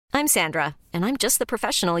I'm Sandra, and I'm just the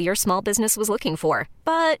professional your small business was looking for.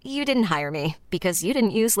 But you didn't hire me because you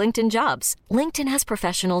didn't use LinkedIn Jobs. LinkedIn has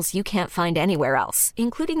professionals you can't find anywhere else,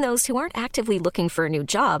 including those who aren't actively looking for a new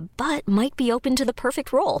job, but might be open to the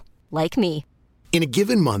perfect role, like me. In a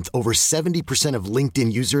given month, over 70% of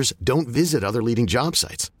LinkedIn users don't visit other leading job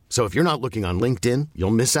sites. So if you're not looking on LinkedIn,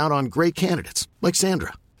 you'll miss out on great candidates like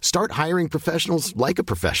Sandra. Start hiring professionals like a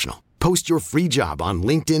professional. Post your free job on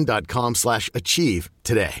linkedin.com/achieve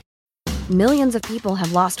today. Millions of people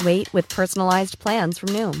have lost weight with personalized plans from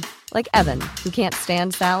Noom. Like Evan, who can't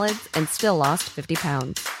stand salads and still lost 50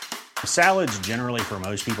 pounds. Salads generally for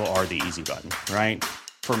most people are the easy button, right?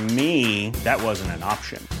 For me, that wasn't an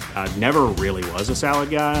option. I never really was a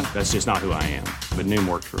salad guy. That's just not who I am. But Noom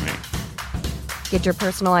worked for me. Get your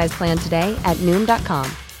personalized plan today at Noom.com.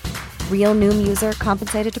 Real Noom user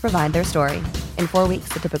compensated to provide their story. In 4 weeks,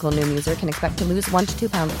 the typical Noom user can expect to lose 1 to 2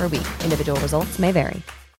 pounds per week. Individual results may vary.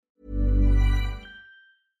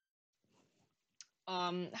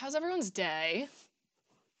 How's everyone's day?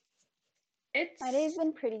 My day's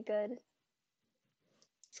been pretty good.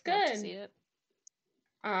 It's good. Love to see it.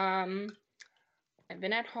 I've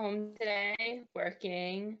been at home today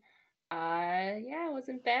working. Yeah, it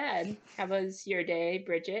wasn't bad. How was your day,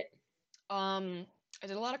 Bridget? I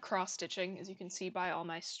did a lot of cross stitching, as you can see by all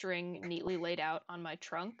my string neatly laid out on my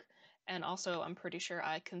trunk, and also I'm pretty sure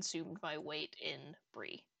I consumed my weight in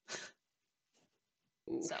brie.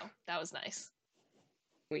 So that was nice.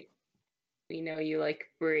 We know you like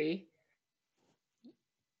brie.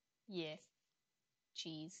 Yeah.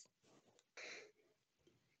 Cheese.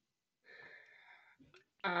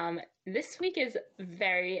 This week is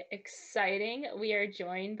very exciting. We are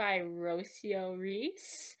joined by Rocio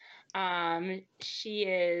Reese. She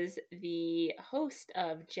is the host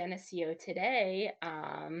of Geneseo Today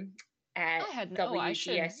at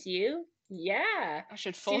WGSU. I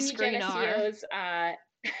should full screen Geneseo's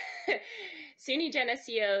SUNY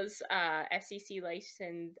Geneseo's FCC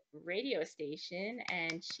licensed radio station,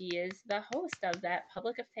 and she is the host of that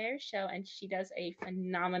public affairs show, and she does a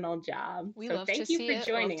phenomenal job. Thank you for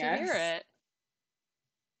joining us. Hear it.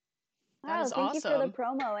 Wow, thank you for the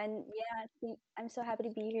promo, and yeah, I'm so happy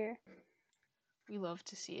to be here. We love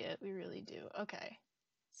to see it. We really do. Okay,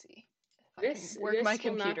 let's see. This my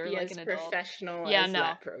computer will not be like as professional as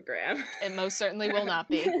that program. It most certainly will not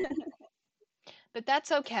be. But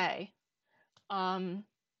that's okay.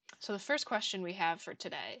 So the first question we have for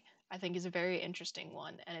today, I think, is a very interesting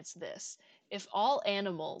one, and it's this. If all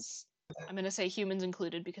animals, I'm going to say humans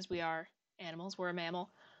included because we are animals, we're a mammal,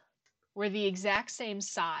 were the exact same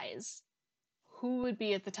size, who would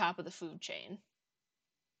be at the top of the food chain?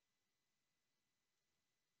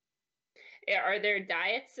 Are their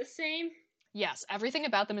diets the same? Yes, everything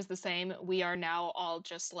about them is the same. We are now all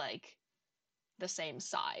just like the same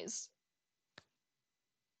size.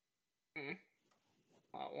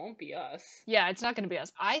 Well, it won't be us. Yeah, it's not going to be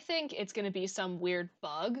us. I think it's going to be some weird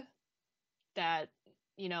bug that,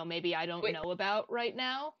 maybe I don't know about right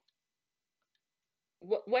now.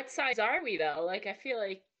 What size are we, though? Like, I feel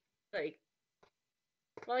like,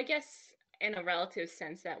 well, I guess in a relative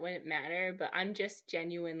sense that wouldn't matter, but I'm just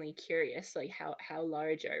genuinely curious, like, how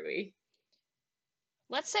large are we?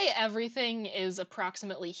 Let's say everything is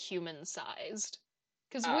approximately human-sized.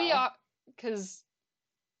 Because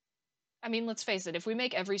let's face it, if we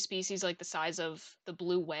make every species like the size of the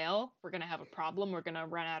blue whale, we're going to have a problem. We're going to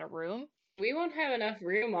run out of room. We won't have enough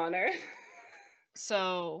room on Earth.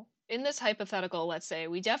 So, in this hypothetical, let's say,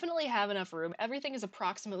 we definitely have enough room. Everything is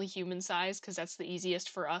approximately human-sized because that's the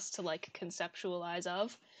easiest for us to, conceptualize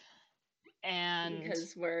of. And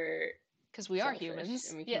because we are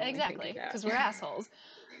humans. Yeah, exactly. Because we're assholes.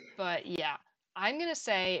 But, yeah. I'm going to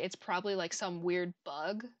say it's probably, some weird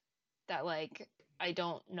bug that, I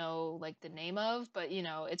don't know the name of, but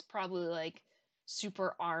it's probably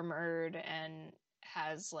super armored and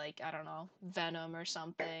has I don't know, venom or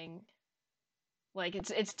something.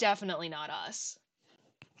 It's definitely not us.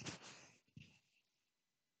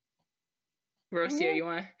 Rocio, you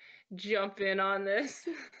want to jump in on this?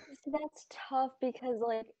 That's tough because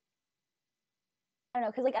I don't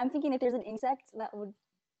know, because I'm thinking if there's an insect that would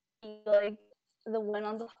be the one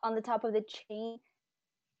on the top of the chain.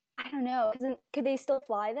 I don't know. Could they still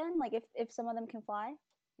fly then? If some of them can fly?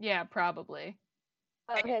 Yeah, probably.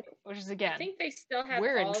 Okay. Which is, again, I think they still have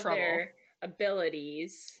all their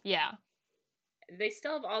abilities. Yeah. They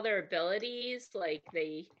still have all their abilities.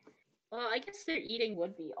 Well, I guess their eating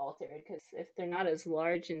would be altered because if they're not as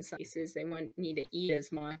large in some cases, they wouldn't need to eat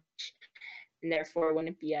as much, and therefore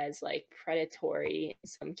wouldn't be as predatory in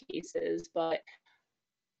some cases. But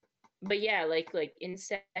but yeah, like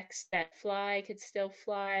insects that fly could still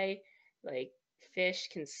fly, like fish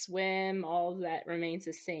can swim, all of that remains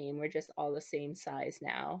the same. We're just all the same size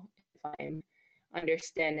now, if I'm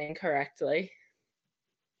understanding correctly.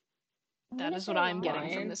 That is what I'm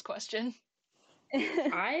getting from this question.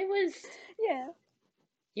 I was... Yeah.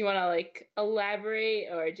 You want to like elaborate,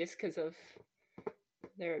 or just because of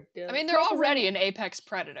their ability? I mean, they're already an apex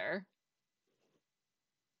predator.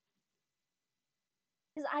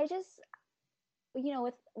 Because I just,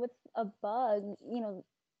 with a bug,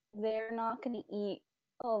 they're not going to eat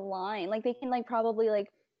a lion. Like, they can, like, probably, like,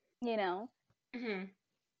 Mm-hmm.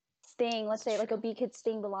 sting. Let's say, like, a bee could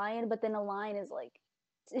sting the lion, but then a lion is, like,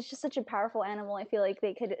 it's just such a powerful animal. I feel like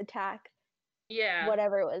they could attack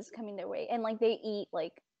whatever was coming their way. And, like, they eat,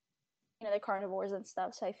 like, they're carnivores and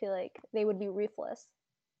stuff, so I feel like they would be ruthless.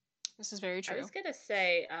 This is very true. I was going to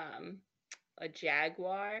say a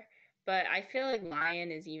jaguar, but I feel like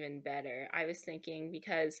lion is even better. I was thinking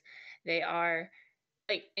because they are,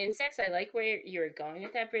 like, insects. I like where you're going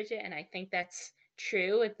with that, Bridget, and I think that's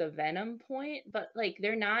true at the venom point, but, like,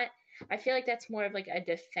 they're not... I feel like that's more of, like, a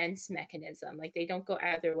defense mechanism. Like, they don't go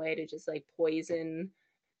out of their way to just, like, poison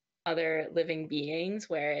other living beings,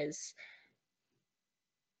 whereas,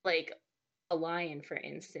 like, a lion, for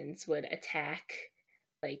instance, would attack,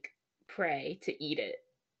 like, prey to eat it.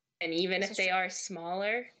 And even if they are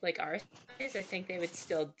smaller, like our size, I think they would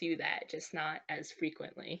still do that, just not as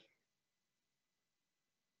frequently.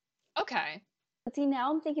 Okay. But see,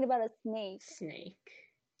 now I'm thinking about a snake. Snake.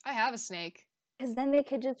 I have a snake. Because then they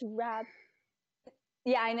could just wrap...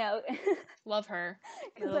 Yeah, I know. Love her.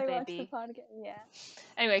 Because I watched the podcast. Yeah.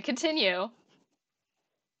 Anyway, continue.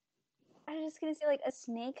 I was just gonna say, like, a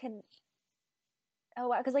snake could... Oh,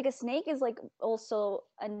 wow. Because, like, a snake is, like, also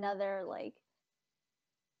another, like,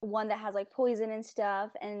 one that has, like, poison and stuff,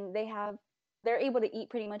 and they're able to eat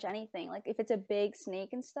pretty much anything. Like, if it's a big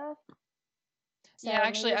snake and stuff. So yeah,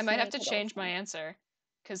 actually, I might have to change my answer.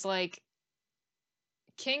 Because, like,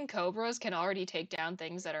 king cobras can already take down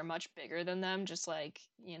things that are much bigger than them, just, like,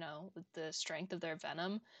 with the strength of their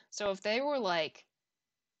venom. So if they were, like...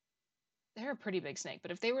 They're a pretty big snake,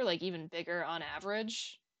 but if they were, like, even bigger on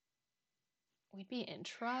average, we'd be in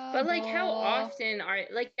trouble. But, like, how often are...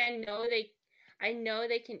 Like, I know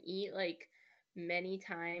they can eat, like, many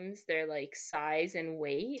times their, like, size and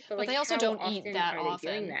weight, but like, they also don't eat that often. Are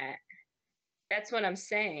they doing that? That's what I'm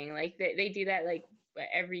saying. Like, they do that, like,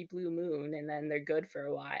 every blue moon, and then they're good for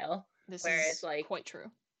a while. This Whereas, is like, quite true.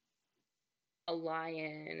 A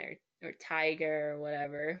lion or tiger or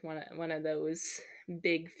whatever, one of those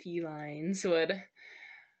big felines would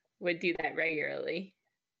do that regularly.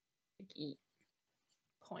 Like, eat.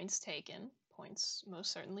 Points taken. Points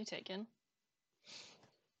most certainly taken.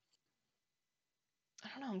 I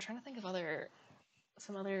don't know, I'm trying to think of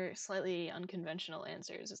some other slightly unconventional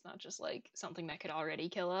answers. It's not just, like, something that could already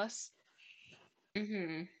kill us.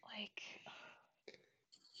 Mm-hmm. Like...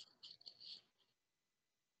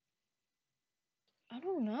 I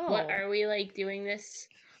don't know. What are we, like, doing this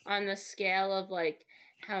on the scale of, like,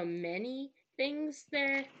 how many things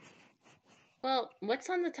there? Well, what's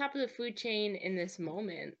on the top of the food chain in this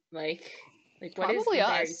moment? Like what probably is the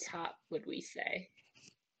us. very top, would we say?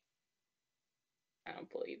 I don't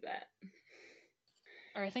believe that.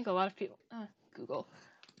 Or I think a lot of people... Google.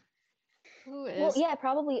 Who is... Well, yeah,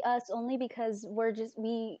 probably us, only because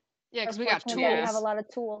Yeah, because we got tools. We have a lot of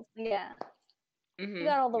tools. Yeah. Mm-hmm. We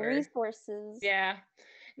got all the resources. Yeah.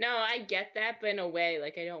 No, I get that, but in a way,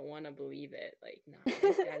 like, I don't want to believe it. Like, no,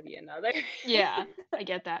 there's gotta be another. Yeah, I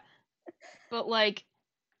get that. But, like,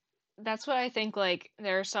 that's what I think, like,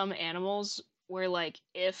 there are some animals where, like,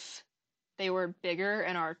 if they were bigger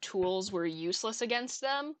and our tools were useless against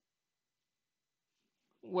them,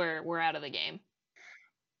 we're out of the game.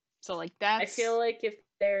 So, like, that's... I feel like if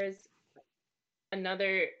there's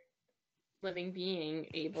another living being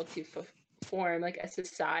able to form, like, a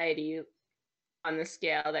society on the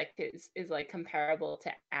scale that is like, comparable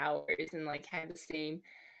to ours and, like, have the same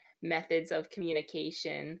methods of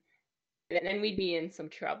communication, then we'd be in some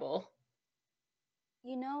trouble.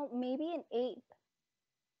 Maybe an ape.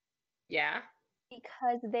 Yeah.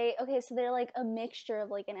 Because they're, like, a mixture of,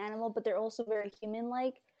 like, an animal, but they're also very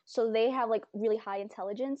human-like. So they have, like, really high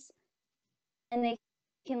intelligence, and they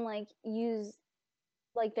can, like, use,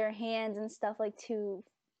 like, their hands and stuff, like, to...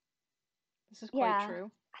 This is quite true.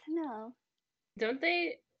 I don't know. Don't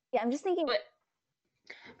they? Yeah, I'm just thinking... But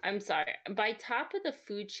I'm sorry. By top of the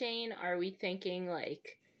food chain, are we thinking,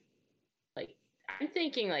 like I'm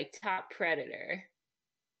thinking, like, top predator.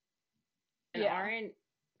 And aren't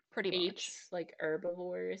pretty apes much, like,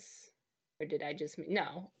 herbivores? Or did I just...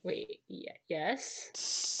 No, wait, yes?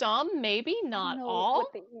 Some, maybe, not know all.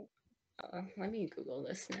 what they eat. Let me Google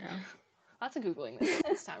this now. Lots of Googling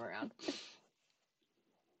this time around.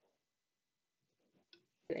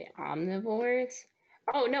 Are they omnivores?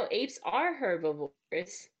 Oh, no, apes are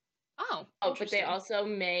herbivores. Oh, but they also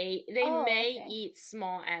may eat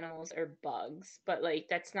small animals or bugs, but like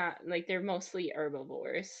that's not like they're mostly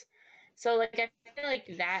herbivores. So like I feel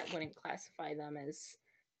like that wouldn't classify them as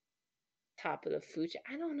top of the food chain.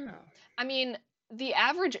 I don't know. I mean, the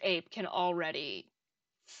average ape can already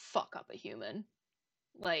fuck up a human.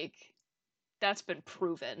 Like, that's been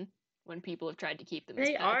proven when people have tried to keep them as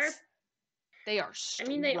pets. They are strong. I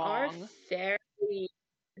mean,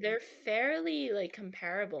 they're fairly like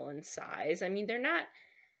comparable in size. I mean, they're not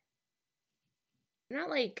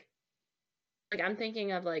like I'm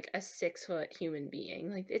thinking of like a 6-foot human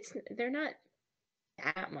being. Like they're not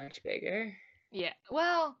that much bigger. Yeah.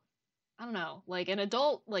 Well, I don't know. Like an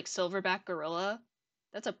adult like silverback gorilla,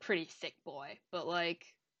 that's a pretty thick boy. But like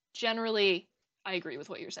generally I agree with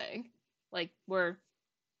what you're saying. Like we're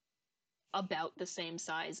about the same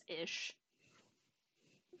size-ish.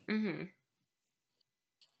 Mm-hmm.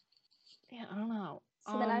 Yeah, I don't know.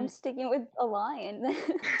 So then I'm sticking with a lion.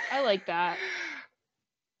 I like that.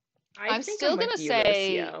 I'm still gonna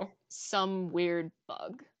say some weird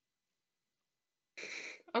bug.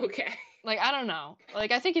 Okay. Like, I don't know.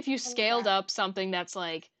 Like, I think if you scaled up something that's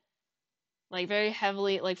like very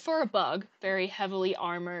heavily, like for a bug, very heavily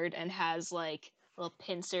armored and has like little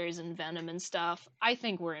pincers and venom and stuff, I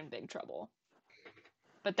think we're in big trouble.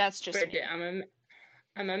 But that's just Bridget, me.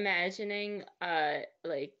 I'm imagining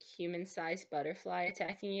like human-sized butterfly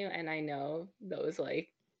attacking you, and I know those like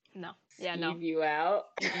skeeve you out.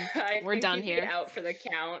 We're done here. Out for the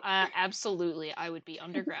count. Absolutely, I would be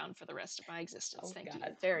underground for the rest of my existence. Thank you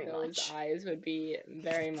very much. Those eyes would be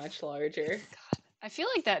very much larger. God, I feel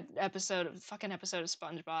like that episode of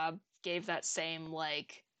SpongeBob gave that same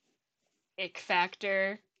like ick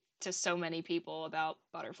factor to so many people about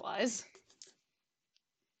butterflies.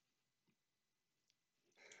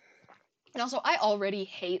 And also, I already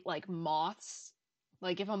hate, like, moths.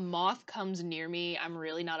 Like, if a moth comes near me, I'm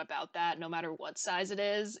really not about that, no matter what size it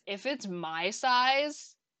is. If it's my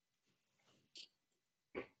size,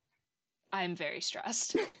 I'm very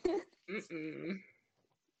stressed.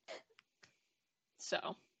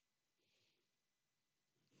 So.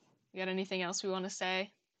 You got anything else we want to say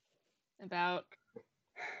about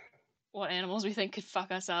what animals we think could fuck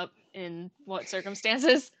us up in what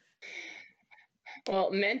circumstances?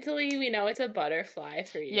 Well, mentally, we know it's a butterfly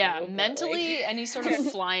for you. Yeah, mentally, like... any sort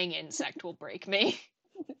of flying insect will break me.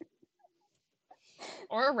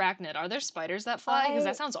 Or arachnid. Are there spiders that fly? Because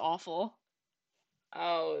that sounds awful.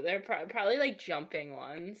 Oh, they're probably like jumping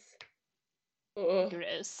ones. Ugh.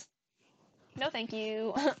 Gross. No, thank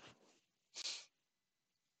you.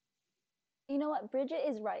 You know what? Bridget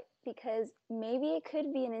is right, because maybe it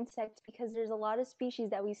could be an insect because there's a lot of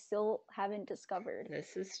species that we still haven't discovered.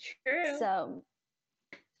 This is true. So...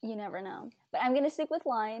 you never know. But I'm going to stick with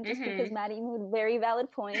lion just because Maddie made very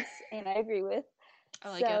valid points, and I agree with. I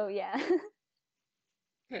like it. So, yeah.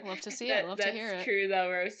 Love to see it. Love to hear it. That's true, though,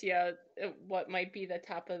 Rosia. What might be the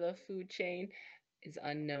top of the food chain is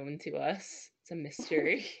unknown to us. It's a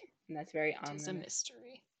mystery, and that's very ominous. It's a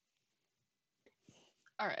mystery.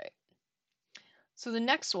 All right. So the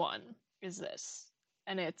next one is this,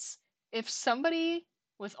 and it's, if somebody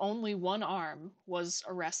with only one arm was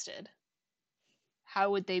arrested,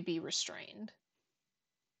 how would they be restrained?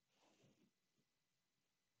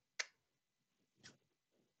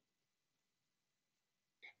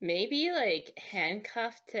 Maybe like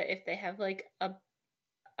handcuffed to, if they have like a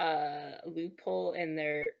loophole in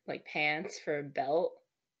their like pants for a belt.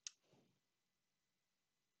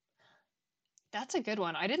 That's a good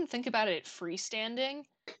one. I didn't think about it freestanding,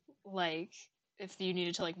 like if you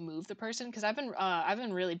needed to like move the person, because I've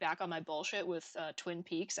been really back on my bullshit with Twin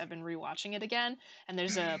Peaks. I've been rewatching it again, and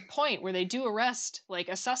there's a point where they do arrest like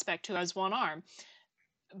a suspect who has one arm,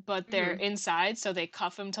 but they're inside, so they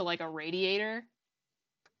cuff him to like a radiator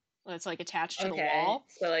that's like attached to the wall.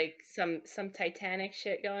 So like some Titanic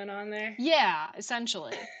shit going on there. Yeah,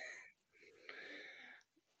 essentially.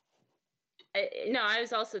 I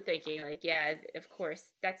was also thinking like, yeah, of course,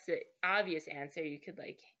 that's the obvious answer. You could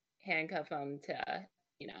like handcuff them to,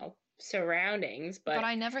 surroundings, but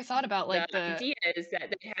I never thought about like the idea is that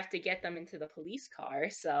they have to get them into the police car.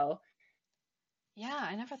 So yeah,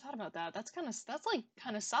 I never thought about that. That's like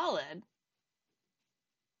kind of solid.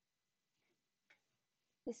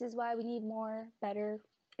 This is why we need more, better,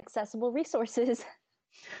 accessible resources.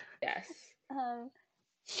 Yes.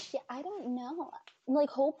 Yeah, I don't know. Like,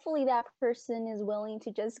 hopefully that person is willing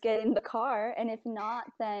to just get in the car, and if not,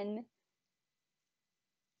 then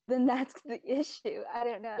that's the issue. I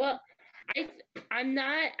don't know. Well, I'm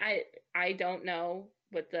not. I don't know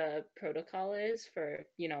what the protocol is for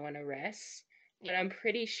an arrest, but I'm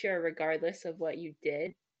pretty sure regardless of what you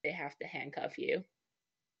did, they have to handcuff you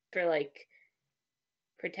for like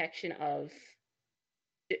protection of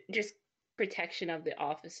just protection of the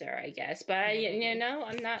officer, I guess. But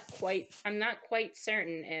I'm not quite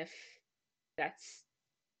certain if that's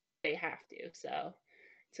they have to. So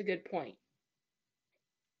it's a good point.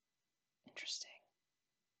 Interesting.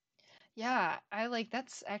 Yeah, I like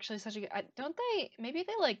that's actually such a good. Don't they? Maybe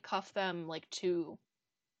they like cuff them like to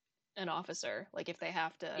an officer, like if they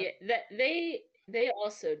have to. Yeah, that they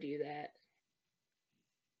also do that.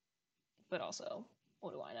 But also,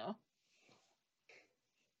 what do I know?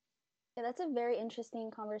 Yeah, that's a very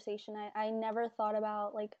interesting conversation. I never thought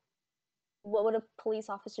about like what would a police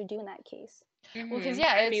officer do in that case. Well, because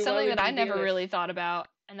it's something that I never really thought about,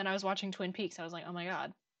 and then I was watching Twin Peaks. I was like, oh my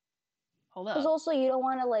god, hold up. Because also you don't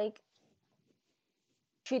want to like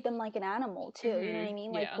treat them like an animal too. You know what I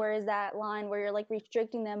mean? Like, where is that line where you're like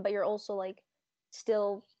restricting them, but you're also like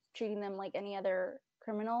still treating them like any other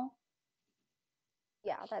criminal?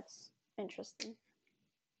 Yeah, that's interesting.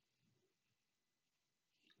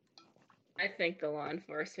 I think the law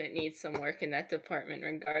enforcement needs some work in that department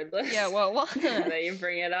regardless. Yeah, well that you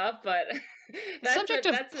bring it up, but the subject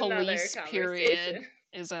of police period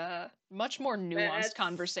is a much more nuanced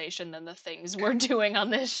conversation than the things we're doing on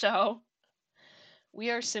this show. We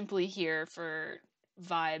are simply here for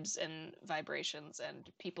vibes and vibrations, and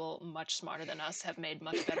people much smarter than us have made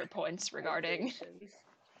much better points regarding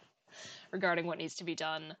what needs to be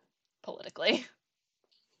done politically.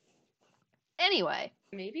 Anyway.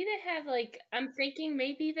 Maybe they have, like, I'm thinking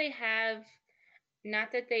maybe they have,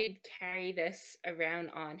 not that they'd carry this around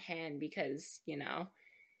on hand because,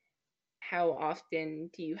 how often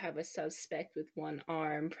do you have a suspect with one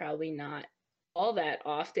arm? Probably not all that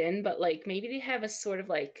often, but, like, maybe they have a sort of,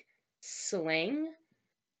 like, sling,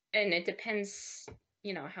 and it depends,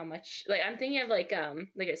 how much, like, I'm thinking of, like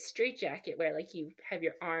a straitjacket where, like, you have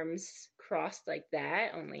your arms crossed like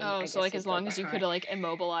that, only I so like as long as you could like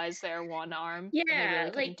immobilize their one arm, they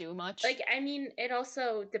really couldn't do much. Like, I mean, it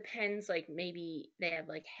also depends, like, maybe they have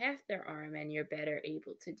like half their arm and you're better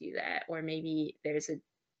able to do that, or maybe there's a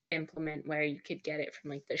implement where you could get it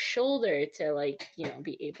from like the shoulder to like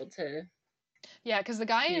be able to because the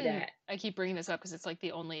guy I keep bringing this up because it's like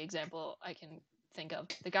the only example I can think of.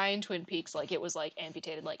 The guy in Twin Peaks, like it was like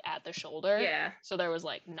amputated like at the shoulder, so there was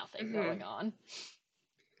like nothing going on.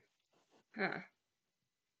 Huh.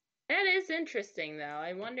 That is interesting, though.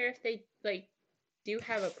 I wonder if they, like, do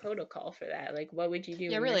have a protocol for that. Like, what would you do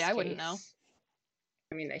in this I case? wouldn't know.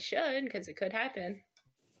 I mean, they should, because it could happen.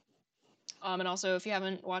 And also, if you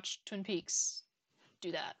haven't watched Twin Peaks,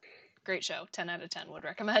 do that. Great show. 10 out of 10 would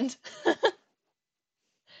recommend.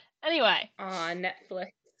 Anyway. On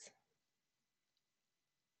Netflix.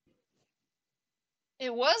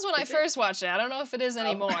 It was when I first watched it. I don't know if it is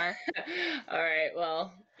anymore. All right,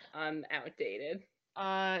 well, I'm outdated.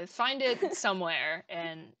 Find it somewhere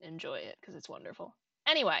and enjoy it because it's wonderful.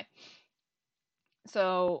 Anyway,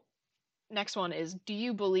 so next one is, do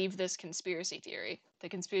you believe this conspiracy theory? The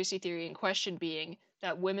conspiracy theory in question being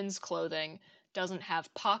that women's clothing doesn't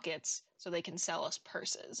have pockets so they can sell us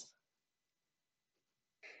purses.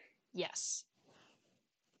 Yes.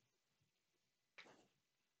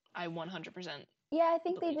 I 100%. Yeah, I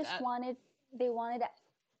think they just wanted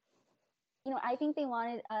I think they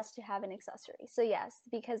wanted us to have an accessory. So yes,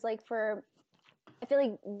 because like I feel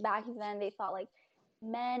like back then they thought like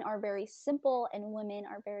men are very simple and women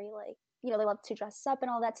are very like, they love to dress up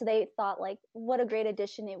and all that. So they thought like what a great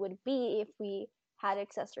addition it would be if we had an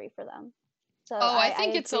accessory for them. So I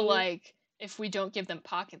think it's like, if we don't give them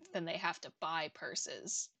pockets, then they have to buy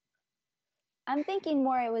purses. I'm thinking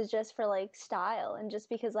more it was just for like style and just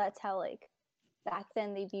because that's how like back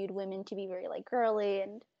then they viewed women to be very like girly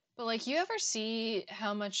and. But like, you ever see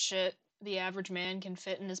how much shit the average man can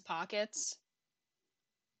fit in his pockets?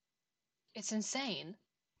 It's insane.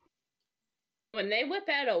 When they whip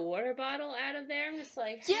out a water bottle out of there, I'm just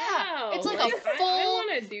like, yeah, how? It's like a full. I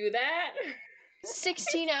want to do that.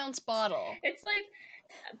 16-ounce bottle. It's like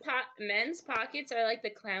men's pockets are like the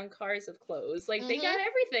clown cars of clothes. Like they got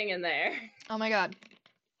everything in there. Oh my god.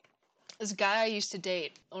 This guy I used to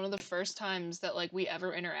date, one of the first times that like we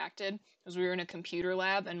ever interacted was we were in a computer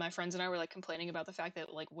lab and my friends and I were like complaining about the fact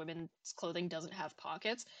that like women's clothing doesn't have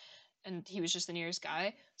pockets, and he was just the nearest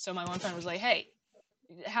guy. So my one friend was like, hey,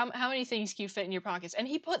 how many things can you fit in your pockets? And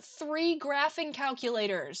he put 3 graphing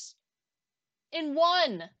calculators in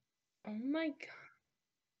one. Oh my god.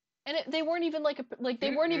 And they weren't even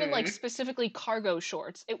they weren't even like specifically cargo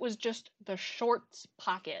shorts. It was just the shorts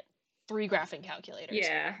pocket, 3 graphing calculators.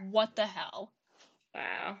 Yeah. What the hell?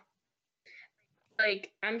 Wow.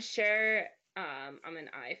 Like, I'm sure I'm an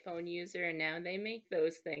iPhone user, and now they make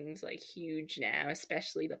those things like huge now,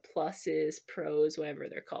 especially the Pluses, Pros, whatever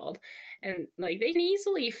they're called. And like they can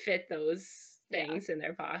easily fit those things in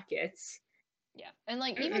their pockets. Yeah. And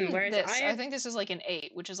like even this, I think this is like an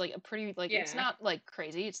 8, which is like a pretty like it's not like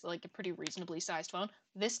crazy, it's like a pretty reasonably sized phone.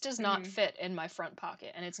 This does not fit in my front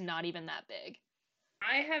pocket, and it's not even that big.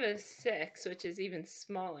 I have a 6, which is even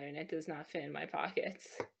smaller, and it does not fit in my pockets.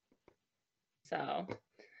 So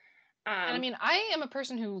and I mean, I am a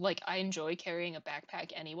person who like I enjoy carrying a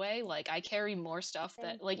backpack anyway. Like I carry more stuff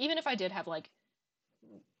that like even if I did have like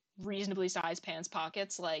reasonably sized pants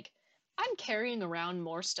pockets, like I'm carrying around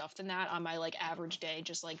more stuff than that on my like average day,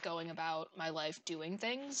 just like going about my life doing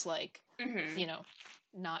things like you know,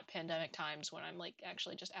 not pandemic times when I'm like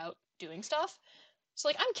actually just out doing stuff. So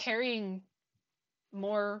like I'm carrying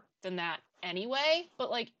more than that anyway, but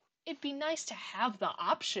like it'd be nice to have the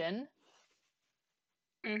option.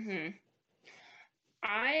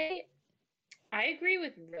 I agree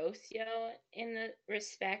with Rocio in the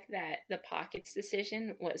respect that the pockets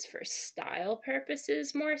decision was for style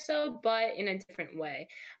purposes more so, but in a different way.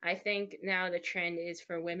 I think now the trend is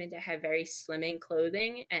for women to have very slimming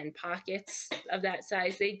clothing, and pockets of that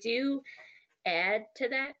size, they do add to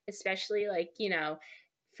that, especially like, you know,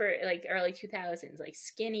 for like early 2000s, like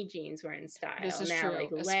skinny jeans were in style. This is now, true,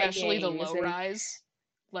 like especially the low rise,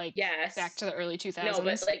 like back to the early 2000s.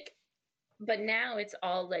 No, but now it's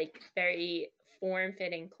all like very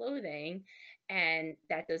form-fitting clothing, and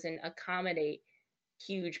that doesn't accommodate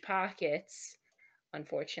huge pockets,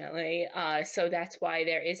 unfortunately. So that's why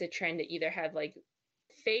there is a trend to either have like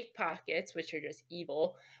fake pockets, which are just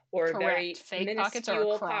evil, or very fake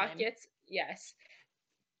minuscule pockets. Yes.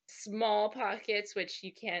 Small pockets, which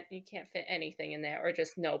you can't fit anything in there, or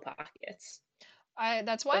just no pockets.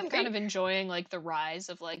 That's why I'm kind of enjoying like the rise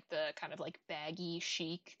of like the kind of like baggy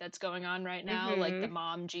chic that's going on right now, like the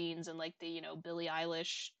mom jeans and like the, you know, Billie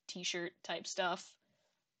Eilish t-shirt type stuff.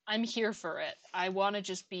 I'm here for it. I want to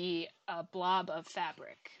just be a blob of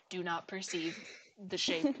fabric. Do not perceive the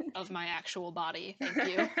shape of my actual body.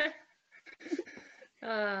 Thank you.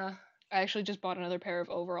 I actually just bought another pair of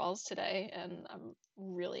overalls today, and I'm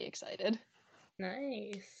really excited.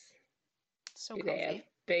 Nice. So comfy. They have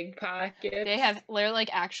big pockets. They're like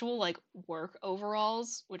actual like work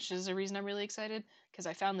overalls, which is the reason I'm really excited, because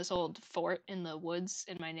I found this old fort in the woods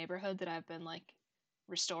in my neighborhood that I've been like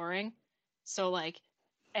restoring. So like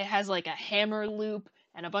it has like a hammer loop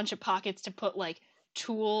and a bunch of pockets to put like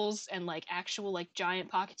tools and like actual like giant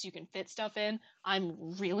pockets you can fit stuff in. I'm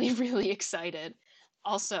really, really excited.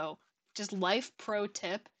 Also, just life pro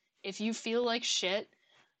tip, if you feel like shit,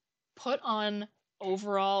 put on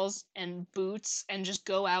overalls and boots and just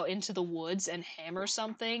go out into the woods and hammer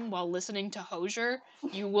something while listening to Hozier.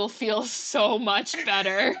 You will feel so much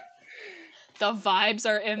better. The vibes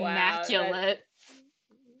are immaculate.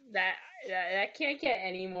 Wow, that can't get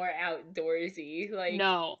any more outdoorsy. Like,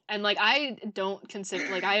 no, and like I don't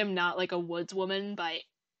consider, like I am not like a woods woman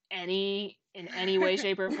in any way,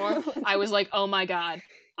 shape, or form. I was like, oh my god,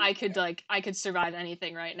 I could survive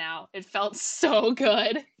anything right now. It felt so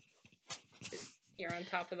good. You're on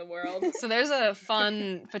top of the world. So there's a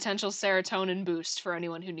fun potential serotonin boost for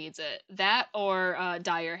anyone who needs it. That or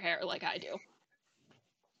dye your hair like I do.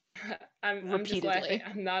 I'm just laughing.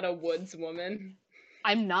 I'm not a woods woman.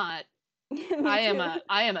 I'm not. I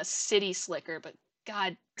am a city slicker, but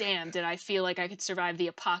god damn did I feel like I could survive the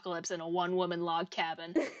apocalypse in a one-woman log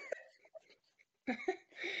cabin.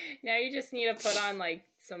 Now you just need to put on like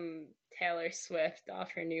some Taylor Swift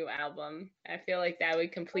off her new album. I feel like that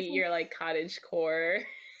would complete your like cottagecore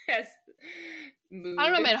mood. I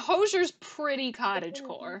don't know, man. Hozier's pretty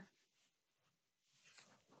cottagecore.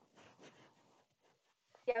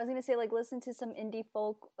 Yeah, I was gonna say like listen to some indie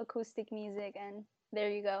folk acoustic music, and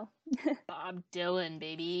there you go. Bob Dylan,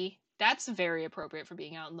 baby. That's very appropriate for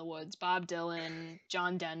being out in the woods. Bob Dylan,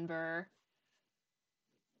 John Denver.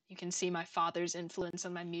 You can see my father's influence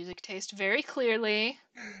on my music taste very clearly.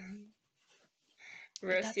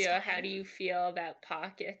 Rocio, how do you feel about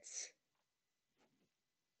pockets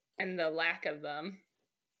and the lack of them?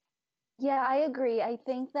 Yeah, I agree. I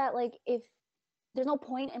think that like if there's no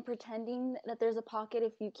point in pretending that there's a pocket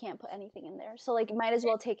if you can't put anything in there. So like you might as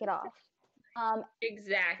well take it off.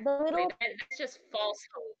 Exactly. That's just false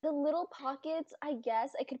hope. The little pockets, I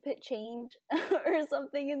guess I could put change or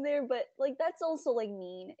something in there, but like that's also like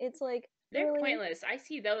mean. It's like they're really pointless. I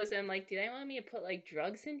see those and I'm like, do they want me to put like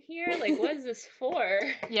drugs in here? Like, what is this for?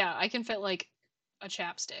 Yeah, I can fit like a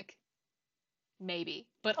chapstick. Maybe.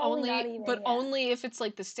 But probably not even, yeah. only if it's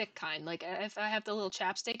like the stick kind. Like if I have the little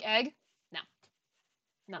chapstick egg, no.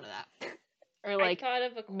 None of that. Or like I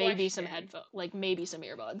thought of a maybe some question. headphones, like maybe some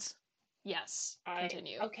earbuds. Yes.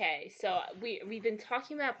 Continue. Okay, so we've been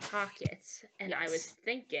talking about pockets, and yes. I was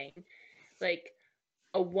thinking, like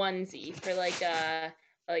a onesie for like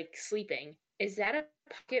sleeping. Is that a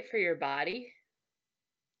pocket for your body?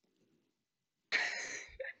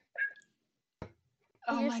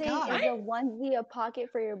 Oh you're my saying God. Is a onesie a pocket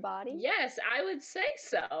for your body? Yes, I would say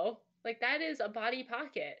so. Like that is a body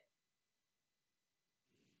pocket.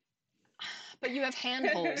 But you have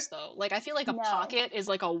handholds though. Like I feel like a pocket is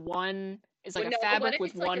like a fabric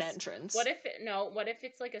with one entrance. What if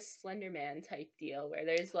it's like a Slender Man type deal where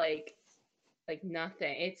there's like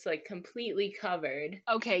nothing. It's like completely covered.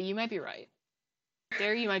 Okay, you might be right.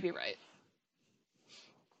 There you might be right.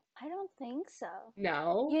 I don't think so.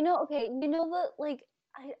 No. The like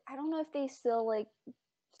I don't know if they still like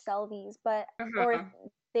sell these, but or if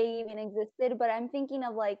they even existed, but I'm thinking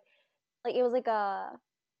of like it was like a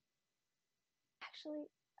actually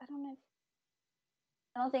I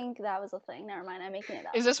don't think that was a thing. Never mind, I'm making it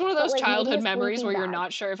up. Is this one of those childhood memories where you're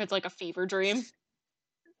not sure if it's like a fever dream?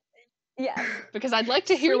 Yeah. Because I'd like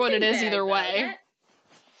to hear what it is either way.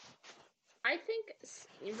 I think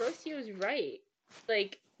Rocio is right.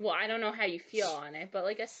 Like, well, I don't know how you feel on it, but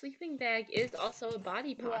like a sleeping bag is also a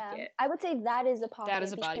body pocket. Yeah, I would say that is a pocket. That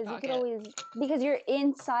is a body pocket. You could always, because you're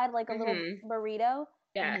inside like a little burrito.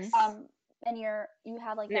 Yes. And you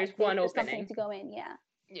have like there's one opening. Something to go in. Yeah.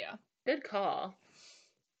 Yeah. Good call.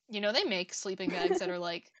 You know they make sleeping bags that are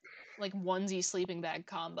like onesie sleeping bag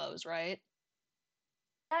combos, right?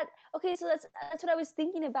 Okay, so that's what I was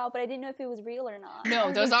thinking about, but I didn't know if it was real or not.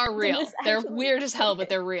 No, those are real. They're weird as hell, but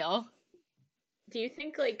they're real. Do you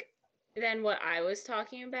think then what I was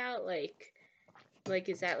talking about, like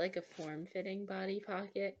is that like a form-fitting body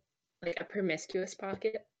pocket? Like a promiscuous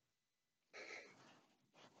pocket?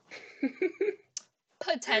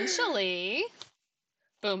 Potentially.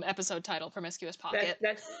 Boom, episode title, Promiscuous Pocket.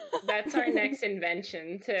 That's our next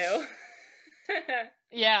invention, too.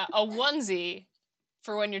 Yeah, a onesie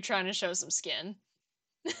for when you're trying to show some skin.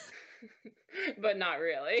 But not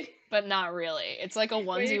really. It's like a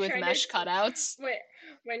onesie with mesh cutouts.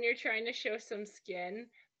 When you're trying to show some skin,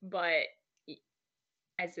 but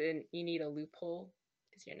as in you need a loophole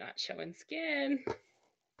because you're not showing skin.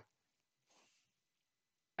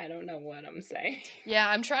 I don't know what I'm saying. Yeah,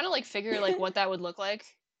 I'm trying to figure what that would look like.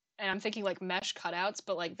 And I'm thinking mesh cutouts,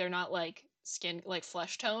 but they're not skin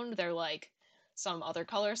flesh toned. They're some other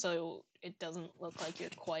color, so it doesn't look like you're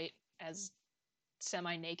quite as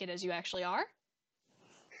semi-naked as you actually are.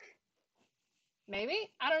 Maybe?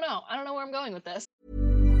 I don't know where I'm going with this.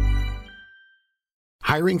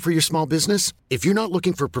 Hiring for your small business? If you're not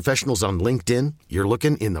looking for professionals on LinkedIn, you're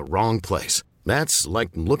looking in the wrong place. That's like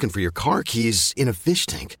looking for your car keys in a fish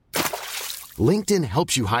tank. LinkedIn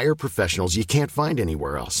helps you hire professionals you can't find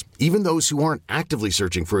anywhere else, even those who aren't actively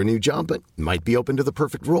searching for a new job but might be open to the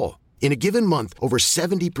perfect role. In a given month, over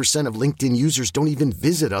 70% of LinkedIn users don't even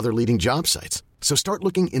visit other leading job sites. So start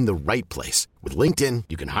looking in the right place. With LinkedIn,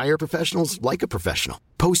 you can hire professionals like a professional.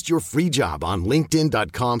 Post your free job on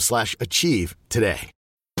linkedin.com/achieve today.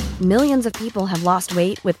 Millions of people have lost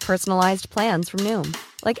weight with personalized plans from Noom.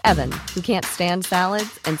 Like Evan, who can't stand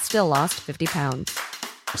salads and still lost 50 pounds.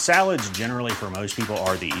 Salads generally for most people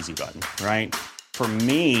are the easy button, right? For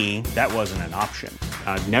me, that wasn't an option.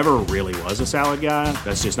 I never really was a salad guy.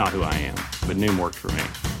 That's just not who I am. But Noom worked for me.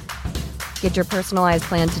 Get your personalized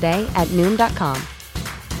plan today at Noom.com.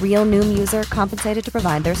 Real Noom user compensated to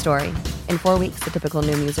provide their story. In 4 weeks, the typical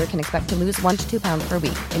Noom user can expect to lose 1 to 2 pounds per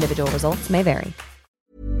week. Individual results may vary.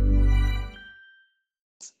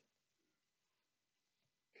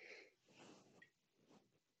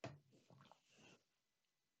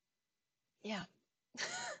 Yeah.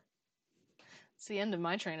 It's the end of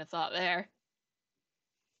my train of thought there.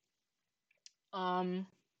 I'm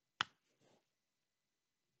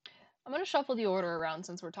going to shuffle the order around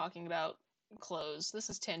since we're talking about clothes. This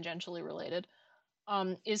is tangentially related.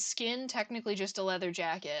 Is skin technically just a leather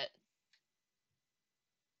jacket?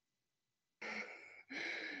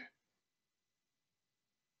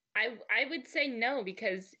 I would say no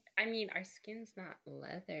because, I mean, our skin's not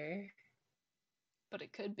leather. But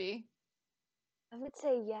it could be. I would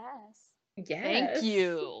say yes. Yes. Thank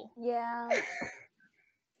you. Yeah.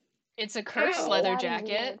 It's a cursed leather That is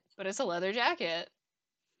jacket, weird. but it's a leather jacket.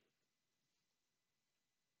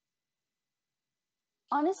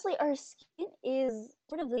 Honestly, our skin is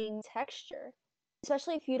sort of the same texture,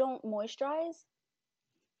 especially if you don't moisturize.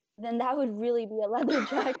 Then that would really be a leather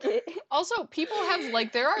jacket. Also, people have,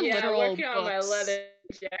 like, there are literal working books, on my leather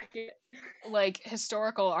jacket. like,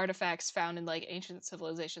 historical artifacts found in, like, ancient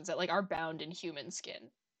civilizations that, like, are bound in human skin.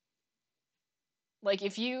 Like,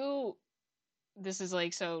 if you, this is,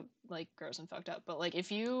 like, so, like, gross and fucked up, but, like,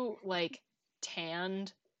 if you, like,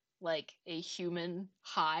 tanned, like, a human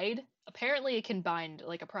hide, apparently it can bind,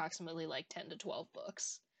 like, approximately, like, 10 to 12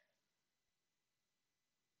 books.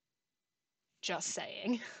 Just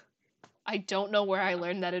saying. I don't know where I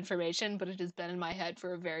learned that information, but it has been in my head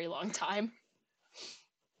for a very long time.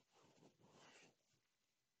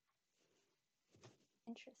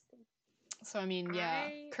 Interesting. So, I mean, yeah.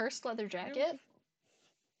 Cursed leather jacket?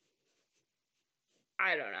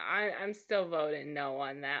 I don't know. I'm still voting no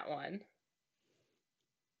on that one.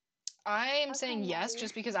 I'm saying yes,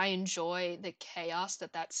 just because I enjoy the chaos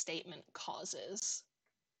that statement causes.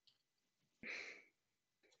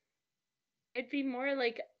 It'd be more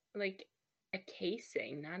like a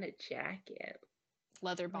casing, not a jacket.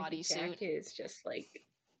 Leather Like bodysuit. a jacket is just like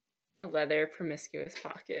a leather promiscuous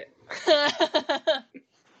pocket.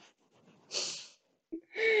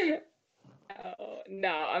 Oh,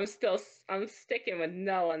 no, I'm sticking with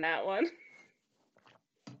no on that one.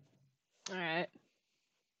 All right.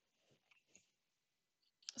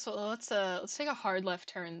 So let's take a hard left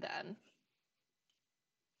turn then.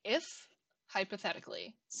 If,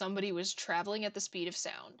 hypothetically, somebody was traveling at the speed of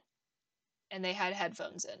sound and they had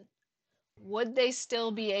headphones in, would they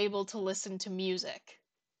still be able to listen to music?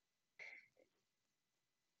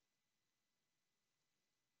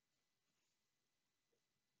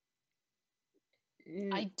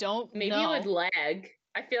 I don't know. Maybe it would lag.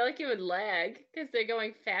 I feel like it would lag because they're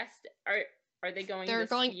going fast. Are they going? They're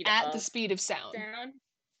going at the speed of sound.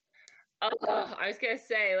 Oh, I was gonna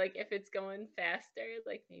say, like, if it's going faster,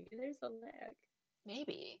 like, maybe there's a lag.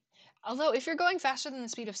 Maybe. Although, if you're going faster than the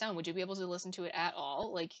speed of sound, would you be able to listen to it at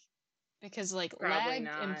all? Like, because, like, Probably lag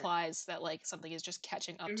not. Implies that, like, something is just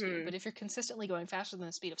catching up to you. But if you're consistently going faster than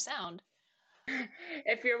the speed of sound...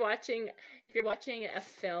 If you're watching a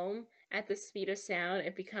film at the speed of sound,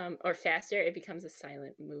 it becomes a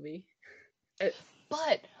silent movie.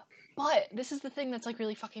 But this is the thing that's, like,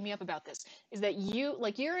 really fucking me up about this, is that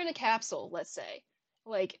you're in a capsule, let's say,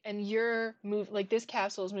 like, and this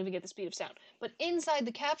capsule is moving at the speed of sound, but inside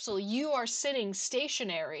the capsule you are sitting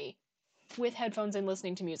stationary with headphones and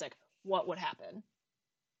listening to music. What would happen?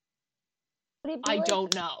 I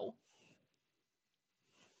don't know.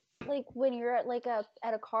 Like when you're at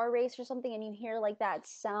at a car race or something and you hear like that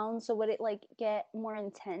sound, so would it like get more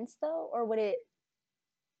intense though, or would it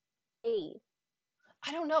fade?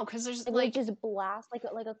 I don't know, because there's like just blast like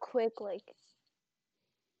a quick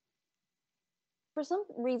for some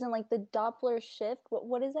reason, like the Doppler shift.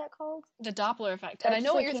 What is that called? The Doppler effect. And I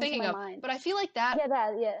know what you're thinking of, but I feel like that.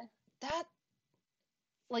 Yeah, that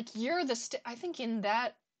like you're I think in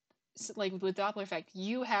that, like, with Doppler effect,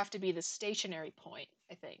 you have to be the stationary point,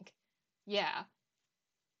 I think. Yeah.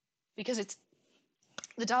 Because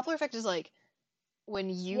the Doppler effect is like when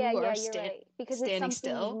you are right. Because standing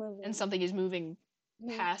still and something is moving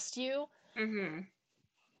past you. Mm-hmm.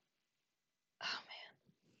 Oh man.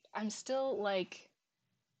 I'm still like,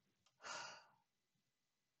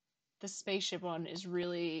 the spaceship one is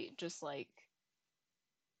really just like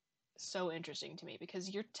so interesting to me, because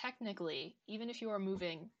you're technically, even if you are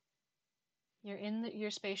moving, you're in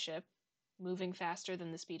your spaceship moving faster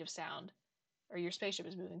than the speed of sound, or your spaceship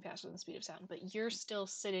is moving faster than the speed of sound, but you're still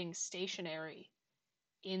sitting stationary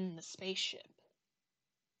in the spaceship.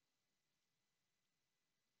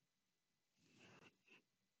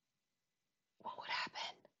 What would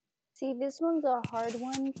happen? See, this one's a hard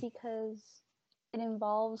one because it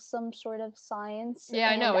involves some sort of science. Yeah,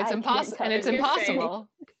 I know, it's impossible, and it's impossible.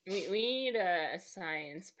 We need a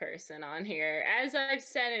science person on here. As I've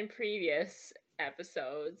said in previous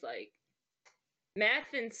episodes, like,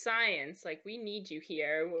 math and science, like, we need you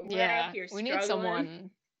here. We're out here struggling. We need someone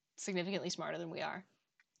significantly smarter than we are.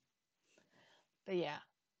 But yeah.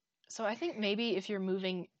 So I think maybe if you're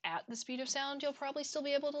moving at the speed of sound, you'll probably still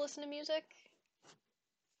be able to listen to music.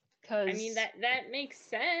 I mean, that makes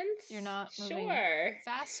sense. You're not moving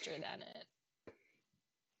faster than it.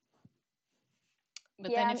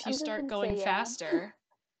 But then if you start going faster,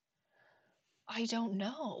 I don't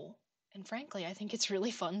know. And frankly, I think it's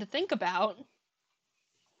really fun to think about.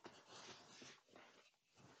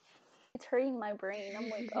 It's hurting my brain. I'm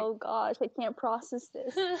like, oh gosh, I can't process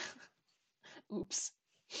this. Oops.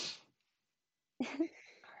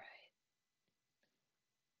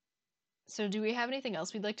 So do we have anything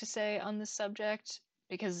else we'd like to say on this subject?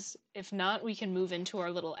 Because if not, we can move into our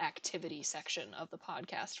little activity section of the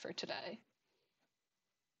podcast for today.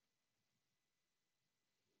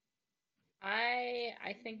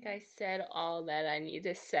 I think I said all that I need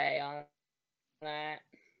to say on that.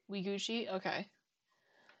 We Gucci? Okay.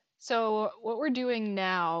 So what we're doing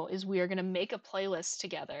now is we are going to make a playlist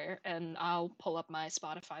together, and I'll pull up my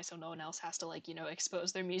Spotify so no one else has to, like, you know,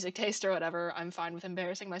 expose their music taste or whatever. I'm fine with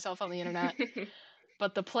embarrassing myself on the internet.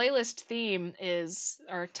 But the playlist theme is,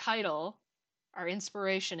 our title, our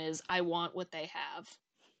inspiration is, I Want What They Have.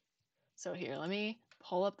 So here, let me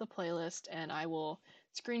pull up the playlist and I will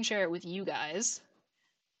screen share it with you guys.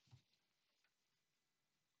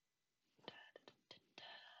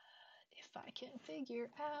 If I can figure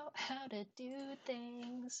out how to do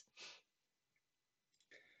things.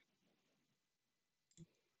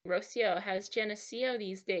 Rocio has Geneseo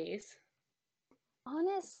these days.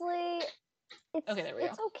 Honestly, it's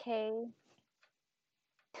okay.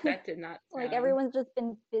 That did not sound like everyone's just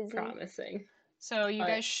been busy. Promising. So you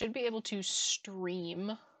guys should be able to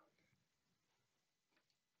stream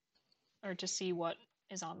or to see what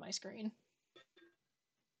is on my screen.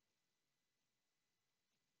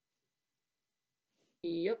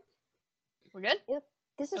 Yep. We're good? Yep.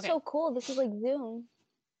 This is so cool. This is like Zoom.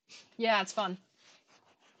 Yeah, it's fun.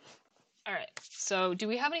 All right. So do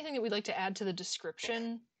we have anything that we'd like to add to the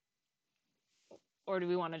description? Or do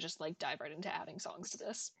we want to just like dive right into adding songs to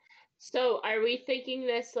this? So are we thinking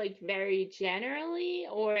this like very generally,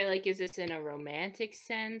 or like is this in a romantic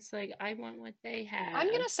sense? Like, I want what they have. I'm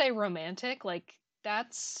going to say romantic. Like,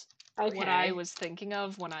 that's what I was thinking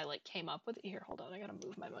of when I like came up with it. Here, hold on. I got to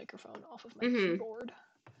move my microphone off of my keyboard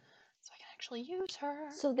so I can actually use her.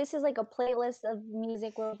 So this is like a playlist of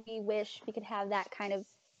music where we wish we could have that kind of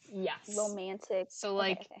romantic. So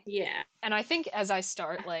like, yeah. And I think as I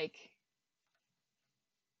start, like,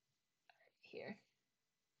 here.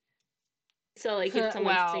 So like if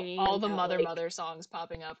someone's singing all the mother songs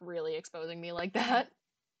popping up, really exposing me like that.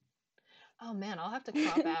 Oh man, I'll have to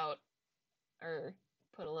crop out or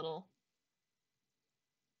put a little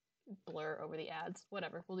blur over the ads.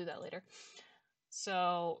 Whatever, we'll do that later.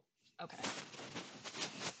 So, okay.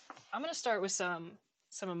 I'm gonna start with some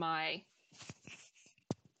of my,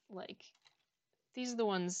 like, these are the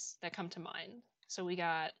ones that come to mind. So we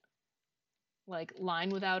got, like, Line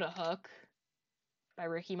Without a Hook by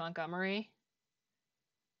Ricky Montgomery.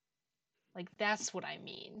 Like, that's what I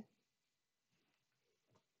mean.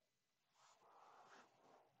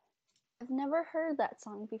 I've never heard that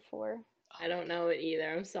song before. I don't know it either.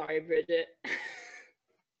 I'm sorry, Bridget.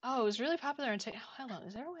 Oh, it was really popular in hold on,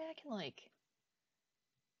 is there a way I can, like...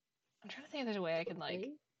 I'm trying to think if there's a way I can, like,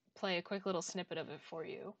 play a quick little snippet of it for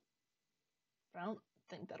you. But I don't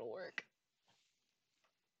think that'll work.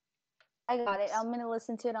 I got it. I'm going to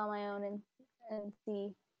listen to it on my own and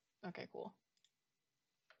see. Okay, cool.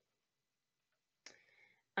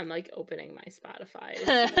 I'm like opening my Spotify to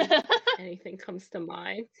see if anything comes to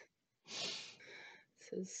mind.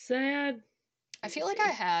 This is sad. I feel like I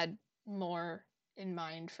had more in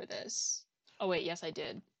mind for this. Oh wait, yes I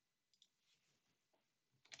did.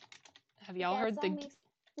 Have y'all heard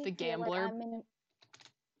the Gambler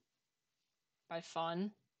by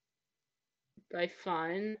Fun? By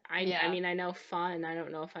Fun? I mean, I know Fun. I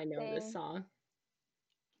don't know if I know this song.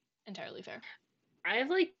 Entirely fair. I have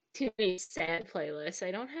like too many sad playlists.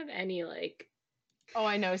 I don't have any like... Oh,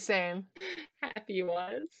 I know, same. Happy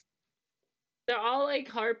ones. They're all like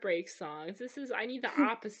heartbreak songs. I need the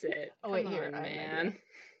opposite. Oh wait, here, man.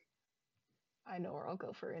 I know where I'll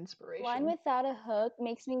go for inspiration. Line Without a Hook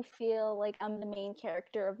makes me feel like I'm the main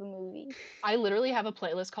character of a movie. I literally have a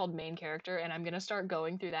playlist called Main Character, and I'm going to start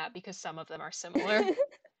going through that because some of them are similar.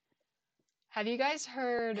 Have you guys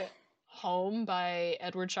heard Home by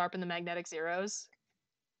Edward Sharpe and the Magnetic Zeros?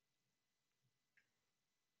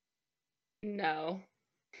 No.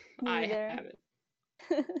 Neither. I haven't.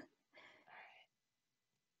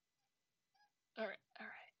 All right.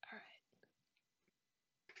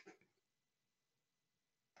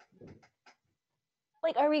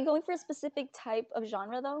 Like, are we going for a specific type of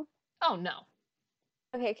genre, though? Oh, no.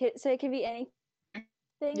 Okay, so it could be anything?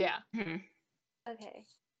 Yeah. Okay.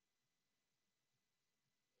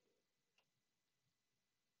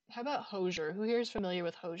 How about Hozier? Who here is familiar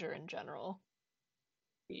with Hozier in general?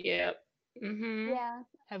 Yep. Yeah.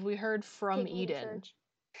 Have we heard From Eden?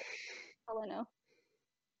 Oh, I know.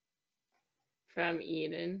 From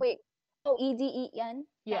Eden. Wait. Oh, Eden?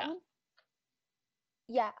 Yeah.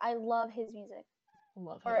 Yeah, I love his music.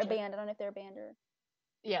 Love Hozier. Or a band. I don't know if they're a band or...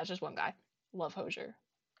 Yeah, it's just one guy. Love Hozier.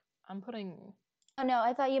 I'm putting Oh no,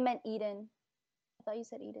 I thought you meant Eden. I thought you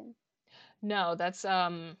said Eden. No, that's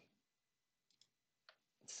song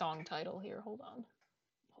title here. Hold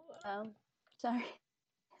on. Sorry.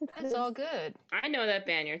 That's all good. I know that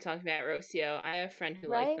band you're talking about, Rocio. I have a friend who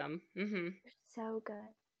likes them. Mm-hmm. So good.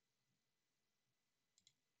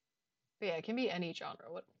 But yeah, it can be any genre.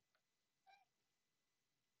 What?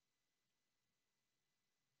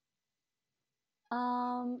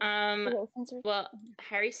 Well,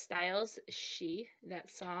 Harry Styles' "She,"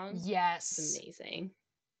 that song. Yes. Is amazing.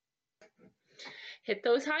 Hit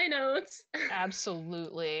those high notes.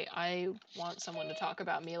 Absolutely. I want someone to talk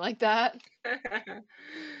about me like that.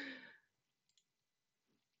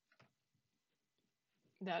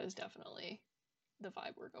 That is definitely the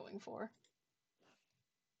vibe we're going for.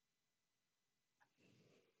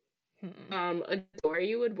 Adore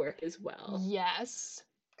You would work as well. Yes.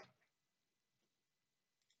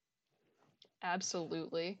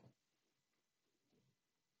 Absolutely.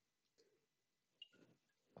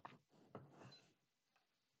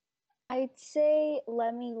 I'd say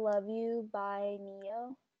Let Me Love You by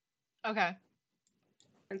Neo. Okay.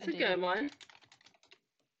 That's a good one.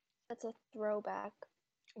 That's a throwback.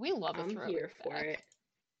 We love a throwback. I'm here for it.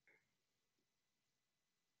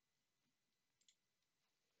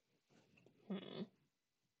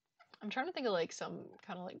 I'm trying to think of like some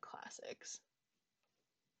kind of like classics.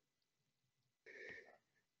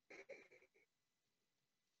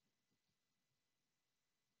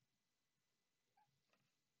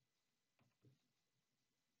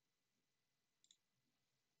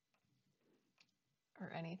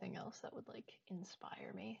 Or anything else that would like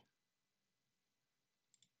inspire me.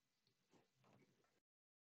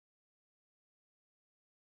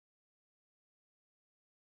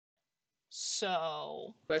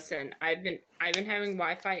 So listen, I've been having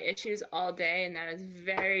Wi-Fi issues all day, and that is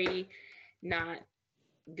very not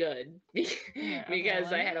good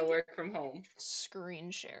because I had to work from home. Screen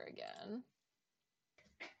share again.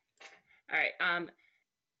 All right.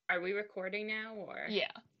 Are we recording now or? Yeah.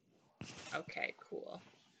 Okay, cool.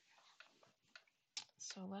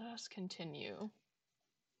 So let us continue.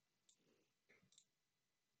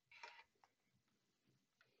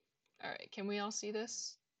 All right, can we all see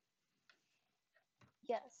this?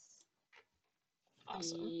 Yes.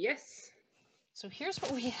 Awesome. Yes. So here's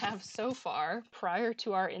what we have so far prior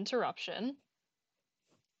to our interruption.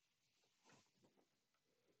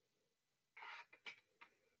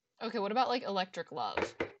 Okay, what about like Electric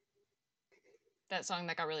Love? That song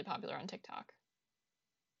that got really popular on TikTok.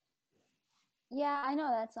 Yeah, I know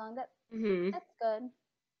that song. That's good.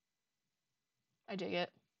 I dig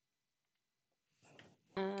it.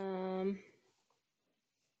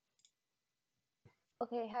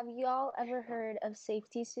 Okay, have y'all ever heard of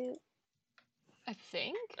Safety Suit? I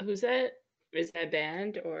think. Who's that? Is that a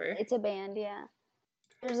band or? It's a band, yeah.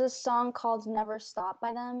 There's a song called Never Stop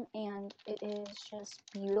by them, and it is just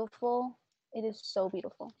beautiful. It is so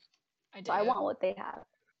beautiful. I want what they have.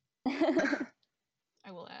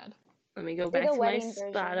 I will add. Let me go back to my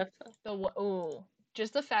Spotify.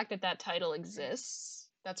 Just the fact that that title exists,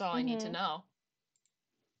 that's all I need to know.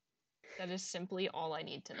 That is simply all I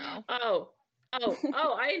need to know. Oh,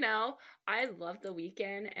 I know. I love The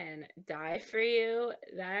Weeknd and Die For You.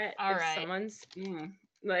 That all if right. Someone's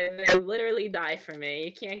like they literally die for me.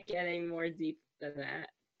 You can't get any more deep than that.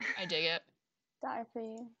 I dig it. Die For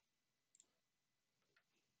You.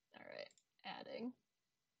 All right, adding.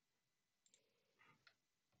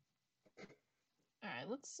 All right,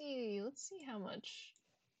 let's see how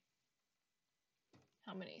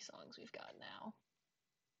many songs we've got now.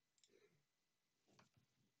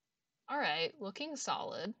 All right, looking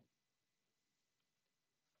solid.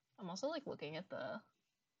 I'm also like looking at the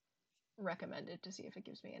recommended to see if it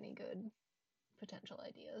gives me any good potential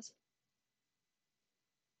ideas.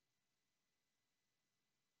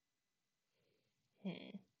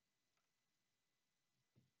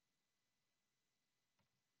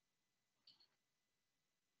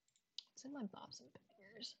 It's in my Bops and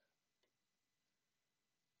Bangers.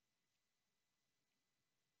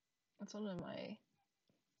 That's one of my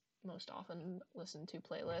most often listened to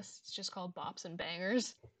playlists. It's just called Bops and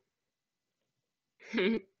Bangers.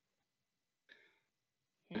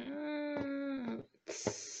 Let's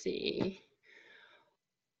see.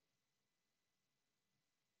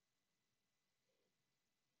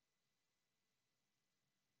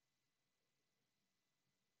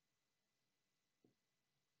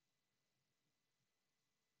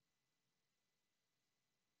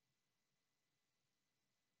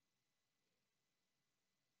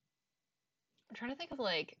 I'm trying to think of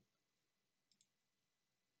like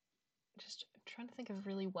I'm trying to think of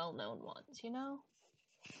really well-known ones, you know?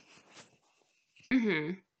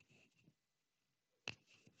 Mm-hmm.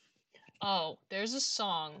 Oh, there's a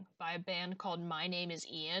song by a band called My Name is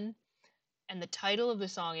Ian, and the title of the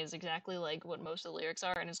song is exactly like what most of the lyrics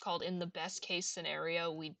are, and it's called In the Best Case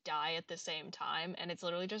Scenario, We Die at the Same Time, and it's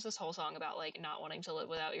literally just this whole song about, like, not wanting to live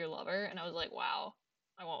without your lover, and I was like, wow,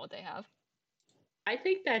 I want what they have. I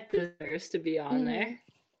think that deserves to be on there.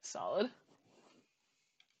 Solid.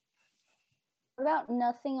 What about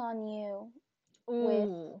Nothing on You?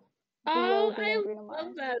 Ooh. Oh, I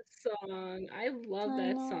love that song. I love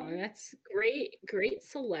that song. That's great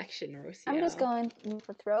selection, Rocio. I'm just going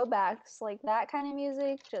for throwbacks, like that kind of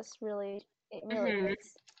music. Just really, it really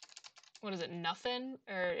hits. What is it? Nothing,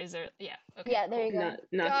 or is there? Yeah. Okay. Yeah, there you go.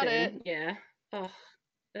 Nothing. Got it. Yeah. Oh,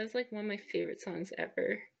 that's like one of my favorite songs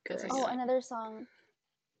ever. Oh, another song,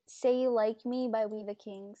 "Say You Like Me" by We the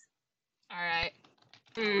Kings. All right.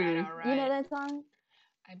 All right. You know that song?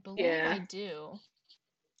 I believe I do.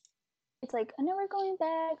 It's like, I'm never going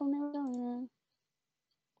back. I'm never going.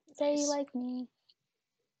 Say you like me.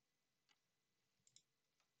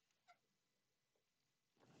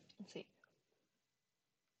 Let's see.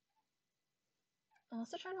 I'm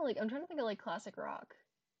also trying to think of like classic rock.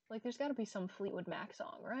 Like, there's got to be some Fleetwood Mac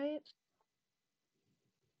song, right?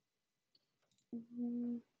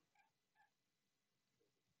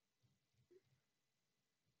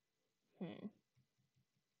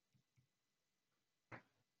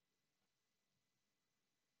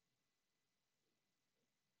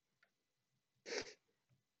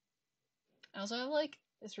 I also have like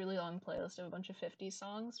this really long playlist of a bunch of 50s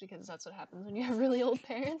songs because that's what happens when you have really old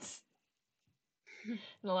parents. And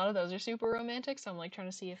a lot of those are super romantic, so I'm like trying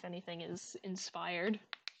to see if anything is inspired.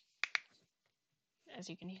 As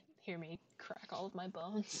you can hear me crack all of my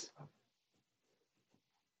bones.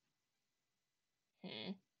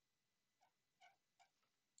 I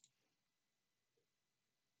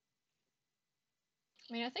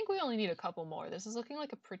mean, I think we only need a couple more. This is looking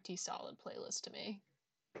like a pretty solid playlist to me.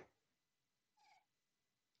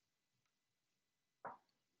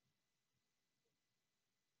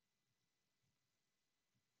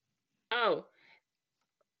 Oh,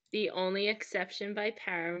 The Only Exception by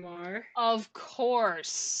Paramore. Of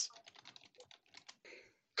course.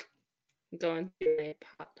 I'm going through my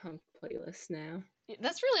pop punk playlist now.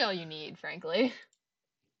 That's really all you need, frankly.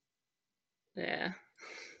 Yeah.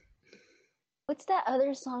 What's that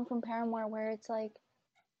other song from Paramore where it's like,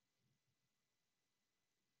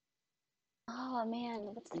 oh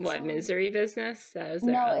man, what's that What, song? Misery Business? That was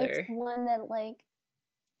their other. It's one that like,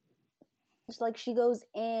 it's like she goes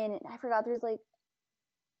in. I forgot. There's like,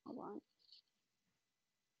 hold on.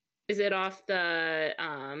 Is it off the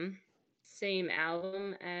same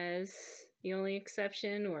album as The Only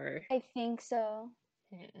Exception, or? I think so.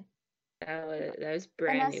 That was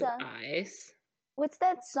Brand New Eyes. What's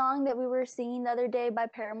that song that we were singing the other day by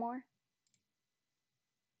Paramore?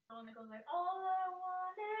 The one that goes like, all I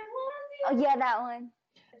wanted was you. Oh yeah, that one.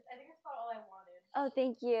 I think it's called All I Wanted. Oh,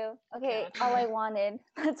 thank you. Okay, gotcha. All I Wanted.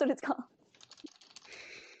 That's what it's called.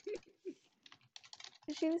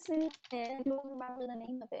 She was singing it. I don't remember the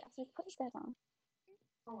name of it. I was like, what is that song?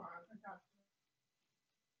 Come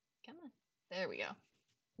on. There we go.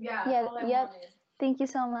 Yeah, yep. Thank you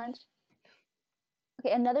so much.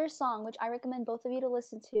 Okay, another song which I recommend both of you to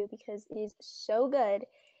listen to because it is so good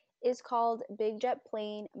is called Big Jet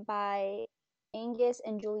Plane by Angus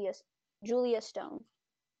and Julia Stone.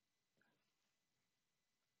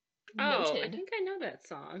 Oh, I think I know that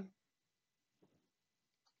song.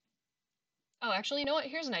 Oh, actually, you know what?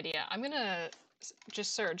 Here's an idea. I'm gonna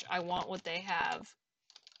just search I Want What They Have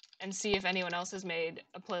and see if anyone else has made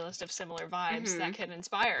a playlist of similar vibes that can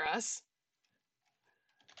inspire us.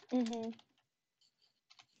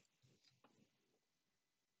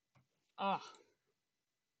 Oh.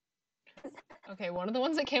 Okay, one of the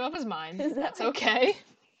ones that came up is mine. That's okay.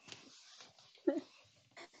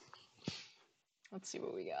 Let's see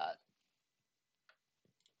what we got.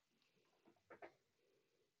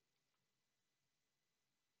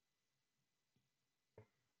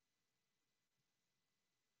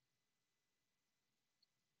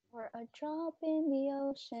 Or A Drop in the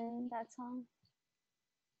Ocean, that song.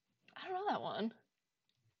 I don't know that one.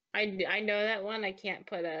 I know that one. I can't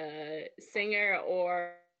put a singer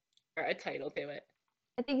or a title to it.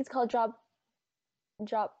 I think it's called Drop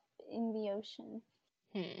in the Ocean.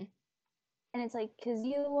 And it's like, 'cause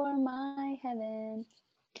you are my heaven.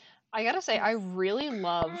 I gotta say, I really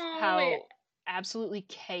love how absolutely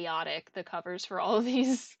chaotic the covers for all of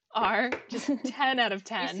these are. Just 10 out of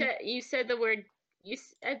 10. You said the word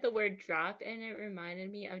drop, and it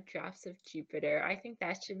reminded me of Drops of Jupiter. I think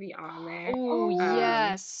that should be on there. Oh,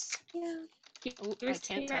 yes. Yeah. I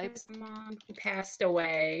can't type. Mom passed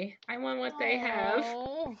away. I want what they have.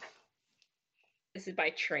 This is by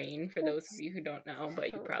Train, for those of you who don't know,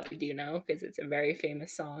 but you probably do know because it's a very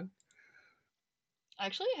famous song. I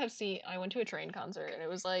actually I went to a Train concert and it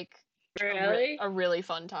was like really? a really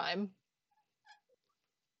fun time.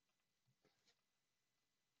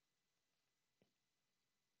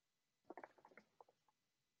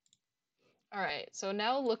 All right, so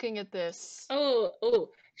now looking at this. Oh,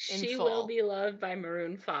 She Will Be Loved by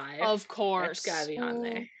Maroon 5. Of course. That's gotta be on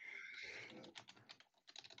there.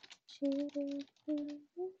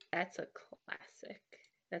 That's a classic.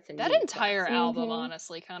 That entire album,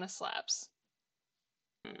 honestly, kind of slaps.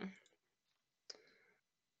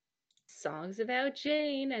 Songs about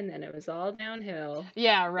Jane, and then it was all downhill.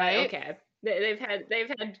 Yeah, right. But, okay, they've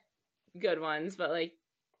had good ones, but like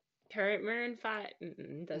current Maroon 5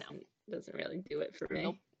 doesn't really do it for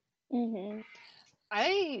me. Nope.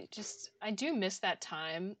 I do miss that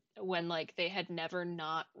time when like they had never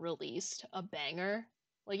not released a banger.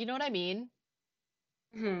 Like, you know what I mean?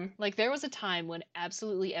 Like, there was a time when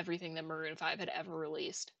absolutely everything that Maroon 5 had ever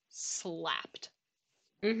released slapped.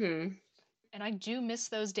 And I do miss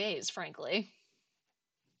those days, frankly.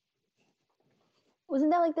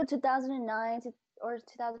 Wasn't that like the 2009 or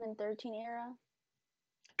 2013 era?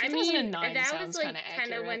 2009 that was like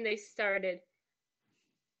kind of when they started.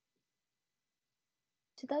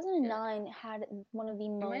 2009 had one of the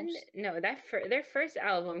most. Their first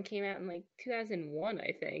album came out in like 2001,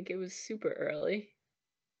 I think. It was super early.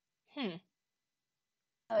 Oh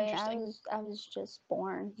yeah, I was just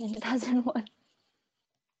born in 2001.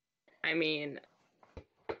 I mean,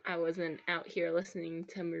 I wasn't out here listening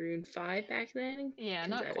to Maroon 5 back then. Yeah,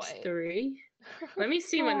 not I quite. was 3. Let me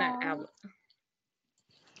see when that album.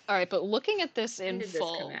 All right, but looking at this in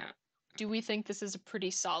full, this come out? Do we think this is a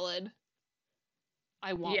pretty solid?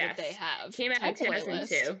 I want what they have. Came out in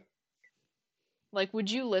 2002. Like, would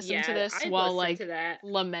you listen to this while like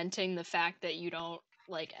lamenting the fact that you don't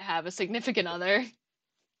like have a significant other?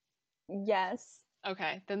 Yes.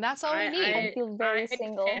 Okay, then that's all we need. I feel very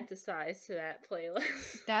single. I fantasize to that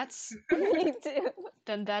playlist. That's me too.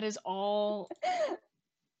 Then that is all.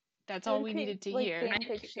 That's all we needed to hear.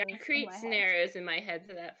 I create scenarios in my head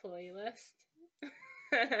to that playlist.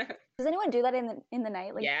 Does anyone do that in the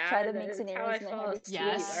night? Like try to make scenarios in their head?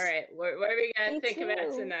 Yes. All right, what are we gonna think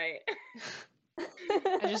about tonight?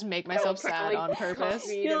 I just make myself sad on purpose.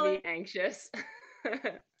 Me to be anxious.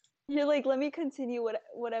 You're like, let me continue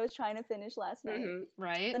what I was trying to finish last night.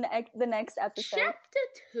 Right. The next episode. Chapter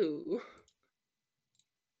 2.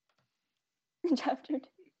 Chapter 2.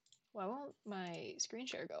 Why won't my screen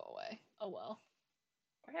share go away? Oh well.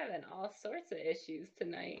 We're having all sorts of issues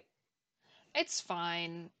tonight. It's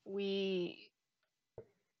fine. What'd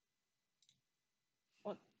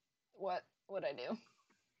I do?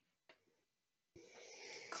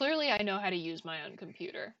 Clearly I know how to use my own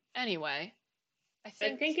computer. Anyway, I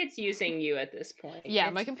think it's using you at this point. Yeah,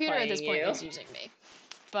 my computer at this point is using me.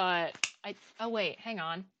 But oh wait, hang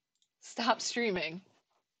on. Stop streaming.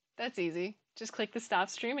 That's easy. Just click the stop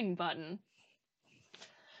streaming button.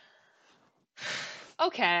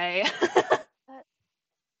 Okay.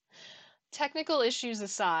 Technical issues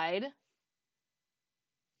aside,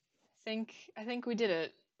 I think we did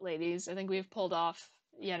it, ladies. I think we've pulled off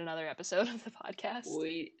yet another episode of the podcast.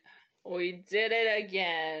 We did it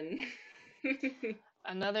again.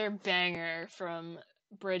 Another banger from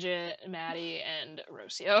Bridget, Maddie, and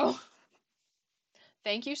Rocio.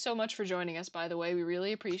 Thank you so much for joining us, by the way. We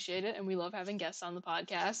really appreciate it, and we love having guests on the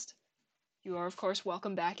podcast. You are, of course,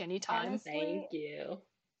 welcome back anytime. Honestly, thank you.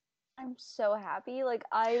 I'm so happy. Like,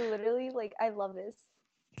 I literally, like, I love this.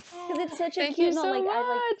 Because it's such a Thank cute you so note.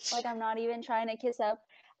 much. I'm not even trying to kiss up.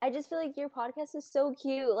 I just feel like your podcast is so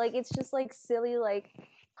cute. Like, it's just, like, silly, like,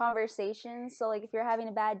 conversations. So, like, if you're having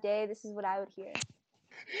a bad day, this is what I would hear.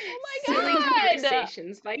 Oh my god! Silly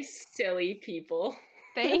conversations by silly people.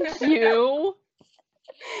 Thank you.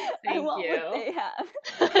 I want what they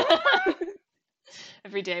have.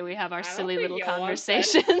 Every day we have our silly little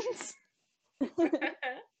conversations.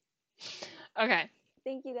 Okay.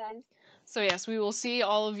 Thank you, guys. So yes, we will see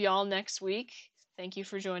all of y'all next week. Thank you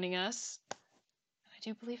for joining us. I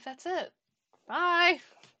do believe that's it. Bye.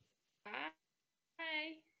 Bye.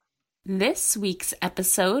 This week's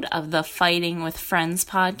episode of the Fighting with Friends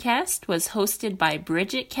podcast was hosted by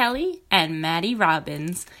Bridget Kelly and Maddie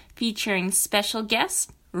Robbins, featuring special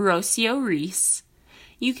guest Rocio Reese.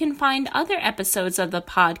 You can find other episodes of the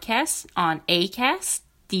podcast on Acast,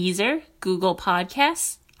 Deezer, Google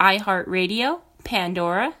Podcasts, iHeartRadio,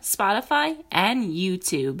 Pandora, Spotify, and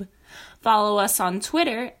YouTube. Follow us on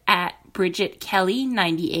Twitter at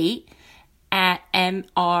BridgetKelly98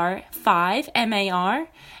 MR5MAR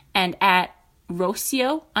and at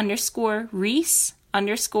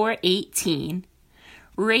Rocio_Reese_18.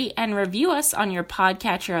 Rate and review us on your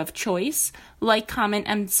podcatcher of choice. Like, comment,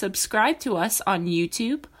 and subscribe to us on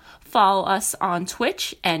YouTube. Follow us on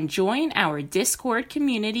Twitch and join our Discord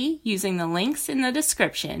community using the links in the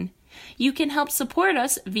description. You can help support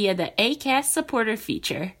us via the Acast supporter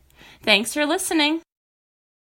feature. Thanks for listening.